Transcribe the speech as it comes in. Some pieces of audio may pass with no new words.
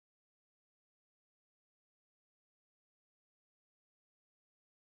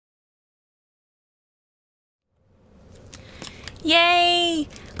Yay!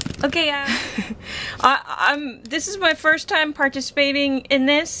 Okay, this is my first time participating in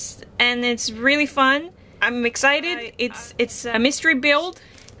this, and it's really fun. I'm excited. It's a mystery build.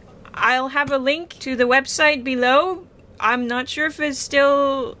 I'll have a link to the website below. I'm not sure if it's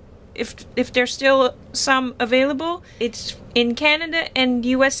still, if there's still some available. It's in Canada and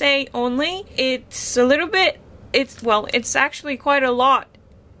USA only. It's a little bit, it's actually quite a lot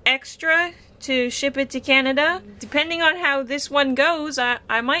extra to ship it to Canada. Depending on how this one goes,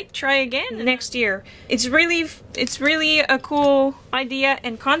 I might try again next year. It's really a cool idea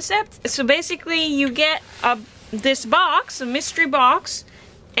and concept. So basically you get this box, a mystery box,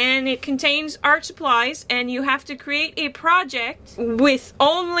 and it contains art supplies, and you have to create a project with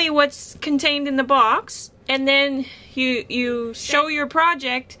only what's contained in the box, and then you show your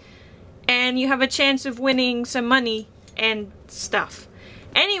project and you have a chance of winning some money and stuff.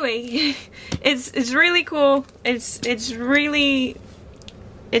 Anyway, it's really cool. It's really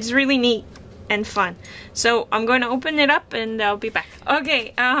neat and fun. So I'm going to open it up and I'll be back.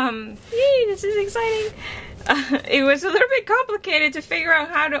 Okay, yay, this is exciting. It was a little bit complicated to figure out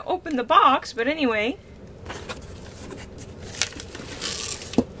how to open the box, but anyway.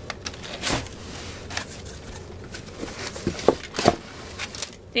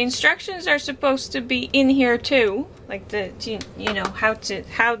 The instructions are supposed to be in here too, like the, you know, how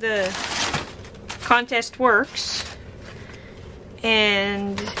the contest works.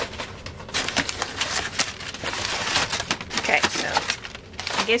 And okay, so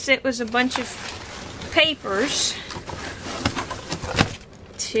I guess it was a bunch of papers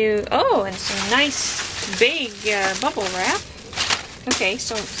to, oh, and some nice big bubble wrap. Okay,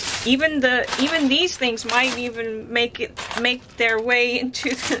 so even these things might even make their way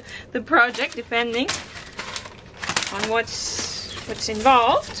into the project, depending on what's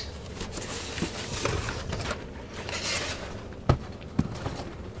involved.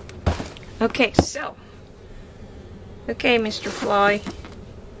 Okay, so okay, Mr. Fly,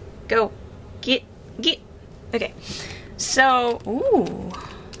 go get. Okay, so ooh,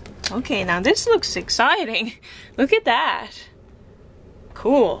 okay, now this looks exciting. Look at that.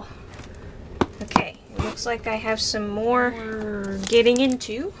 Cool. Okay, it looks like I have some more getting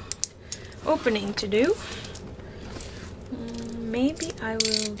into, opening to do. Maybe I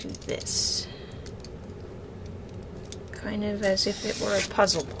will do this. Kind of as if it were a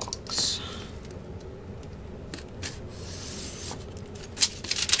puzzle box.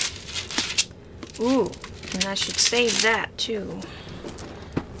 Ooh, and I should save that too.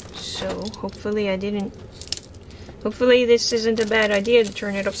 So hopefully hopefully this isn't a bad idea to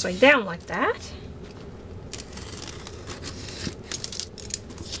turn it upside down like that.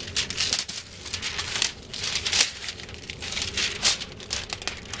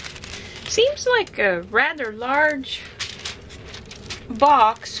 Seems like a rather large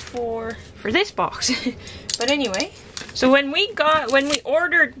box for this box. But anyway, so when we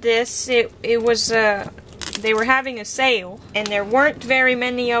ordered this, it was they were having a sale and there weren't very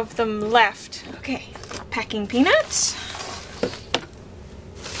many of them left. Okay. Packing peanuts.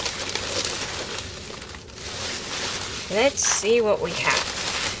 Let's see what we have.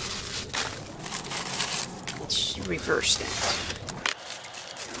 Let's reverse that.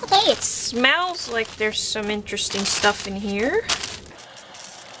 Okay, it smells like there's some interesting stuff in here.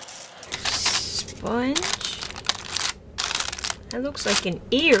 Sponge. That looks like an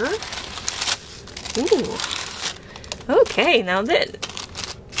ear. Ooh. Okay, now that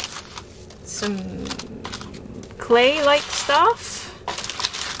some clay-like stuff.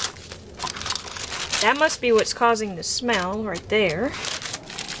 That must be what's causing the smell right there.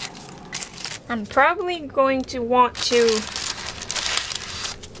 I'm probably going to want to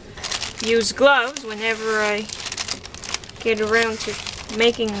use gloves whenever I get around to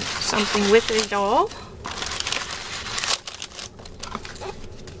making something with it all.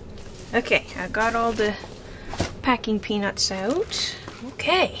 Okay, I got all the packing peanuts out.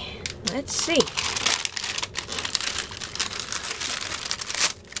 Okay, let's see.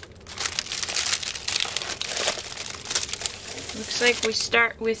 Looks like we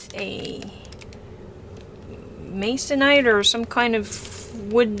start with a masonite or some kind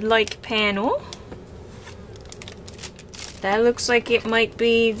of wood-like panel. That looks like it might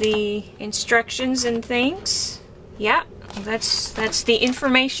be the instructions and things. Yeah, that's the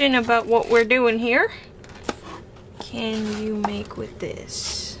information about what we're doing here. Can you make with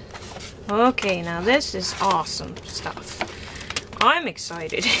this? Okay, now this is awesome stuff. I'm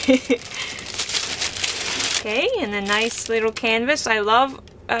excited. Okay, and a nice little canvas. I love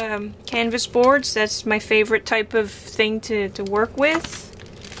canvas boards. That's my favorite type of thing to work with.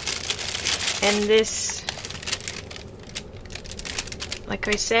 And this Like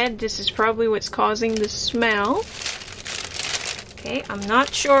I said, this is probably what's causing the smell. Okay, I'm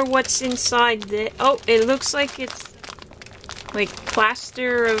not sure what's inside the... Oh, it looks like it's like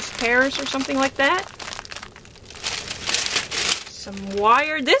plaster of Paris or something like that. Some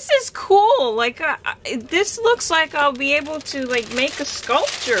wire. This is cool. Like, this looks like I'll be able to, like, make a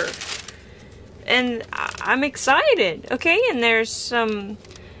sculpture. And I'm excited. Okay, and there's some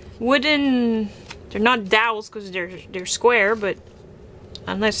wooden... They're not dowels because they're square, but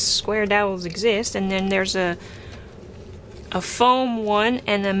unless square dowels exist. And then there's a foam one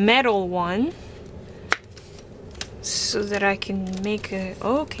and a metal one, so that I can make a...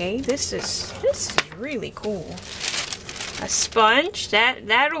 Okay, this is really cool. A sponge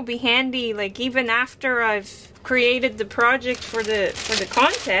that'll be handy. Like, even after I've created the project for the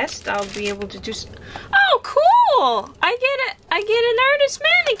contest, I'll be able to do. Oh, cool! I get an artist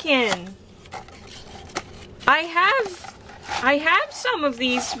mannequin. I have some of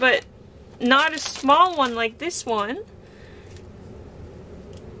these, but not a small one like this one.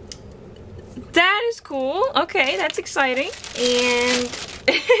 That is cool. Okay, that's exciting. And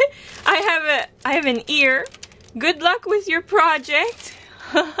I have an ear. Good luck with your project.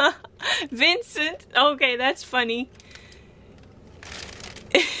 Vincent. Okay, that's funny.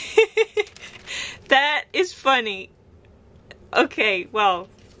 That is funny. Okay, well,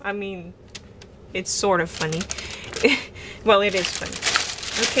 I mean, it's sort of funny. Well, it is funny.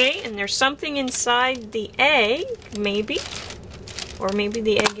 Okay, and there's something inside the egg, maybe. Or maybe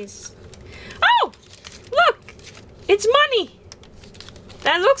the egg is... Oh! Look! It's money!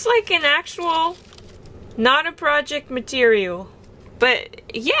 That looks like an actual... Not a project material. But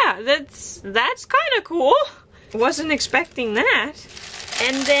yeah, that's kind of cool. Wasn't expecting that.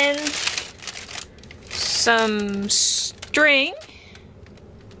 And then some string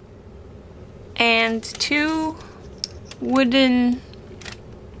and 2 wooden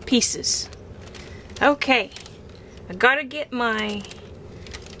pieces. Okay. I gotta get my...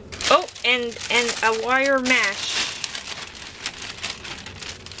 Oh, and a wire mesh.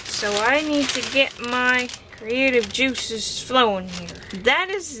 So I need to get my creative juices flowing here. That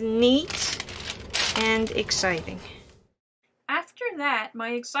is neat and exciting. After that, my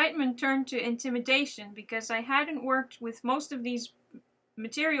excitement turned to intimidation because I hadn't worked with most of these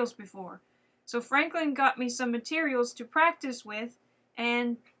materials before. So Franklin got me some materials to practice with,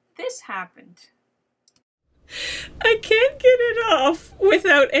 and this happened. I can't get it off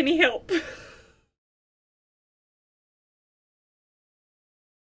without any help.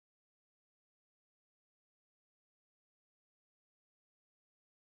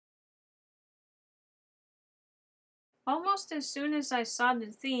 Almost as soon as I saw the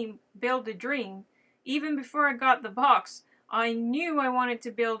theme, Build a Dream, even before I got the box, I knew I wanted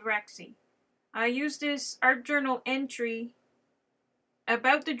to build Rexy. I used this art journal entry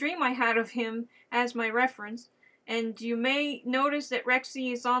about the dream I had of him as my reference, and you may notice that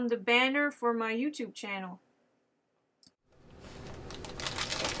Rexy is on the banner for my YouTube channel.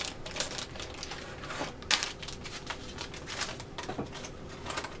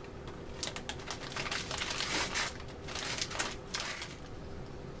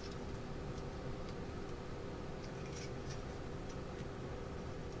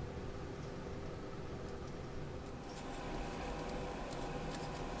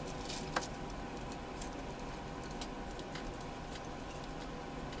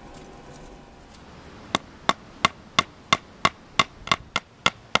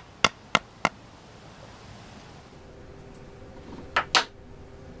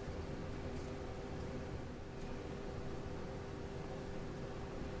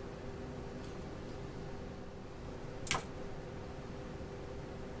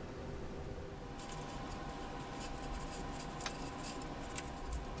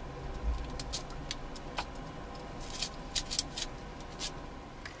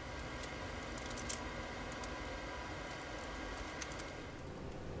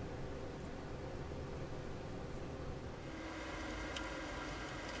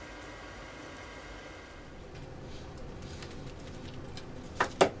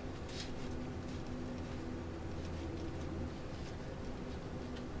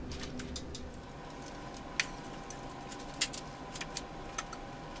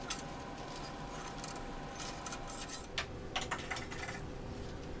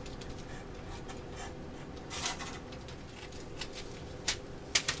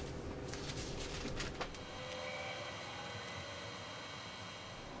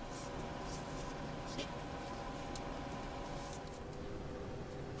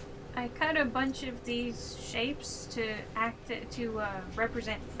 I cut a bunch of these shapes to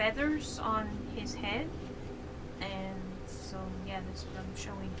represent feathers on his head, and so yeah, that's what I'm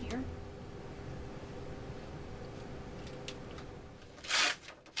showing here.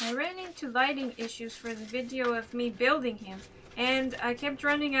 I ran into lighting issues for the video of me building him, and I kept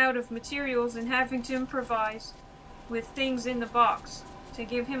running out of materials and having to improvise with things in the box to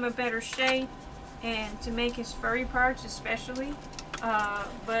give him a better shape and to make his furry parts especially.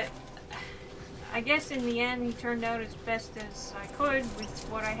 But I guess in the end he turned out as best as I could with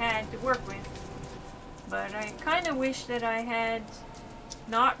what I had to work with. But I kind of wish that I had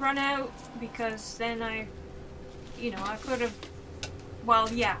not run out, because then I could have, well,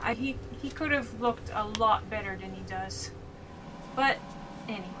 yeah, he could have looked a lot better than he does. But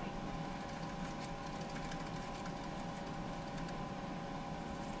anyway.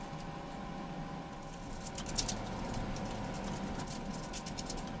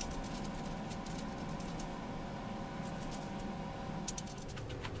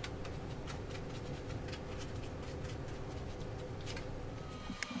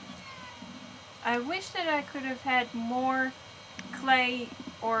 I wish that I could have had more clay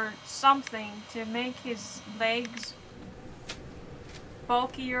or something to make his legs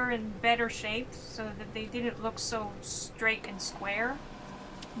bulkier and better shaped so that they didn't look so straight and square.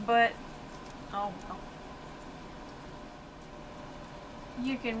 But, oh well.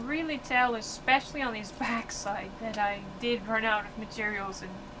 You can really tell, especially on his backside, that I did run out of materials,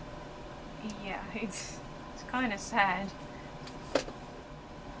 and yeah, it's kind of sad.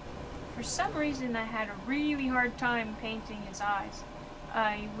 For some reason I had a really hard time painting his eyes.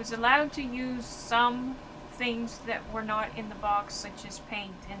 I was allowed to use some things that were not in the box, such as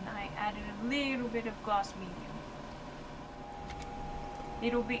paint, and I added a little bit of gloss medium.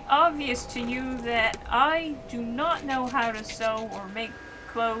 It'll be obvious to you that I do not know how to sew or make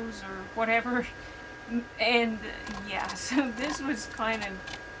clothes or whatever, and yeah, so this was kind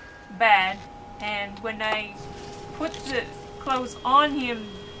of bad, and when I put the clothes on him,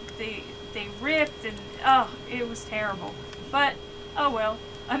 they ripped, and oh, it was terrible. But oh well,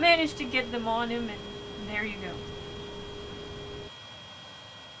 I managed to get them on him, and there you go.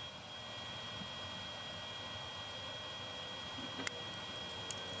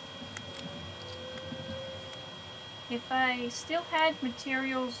 If I still had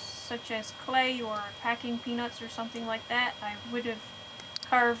materials such as clay or packing peanuts or something like that, I would have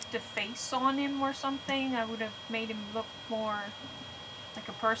carved a face on him or something. I would have made him look more like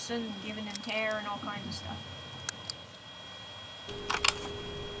a person, given him hair and all kinds of stuff.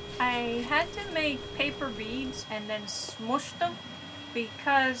 I had to make paper beads and then smush them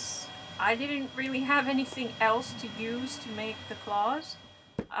because I didn't really have anything else to use to make the claws.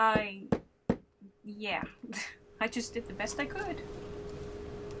 Yeah, I just did the best I could.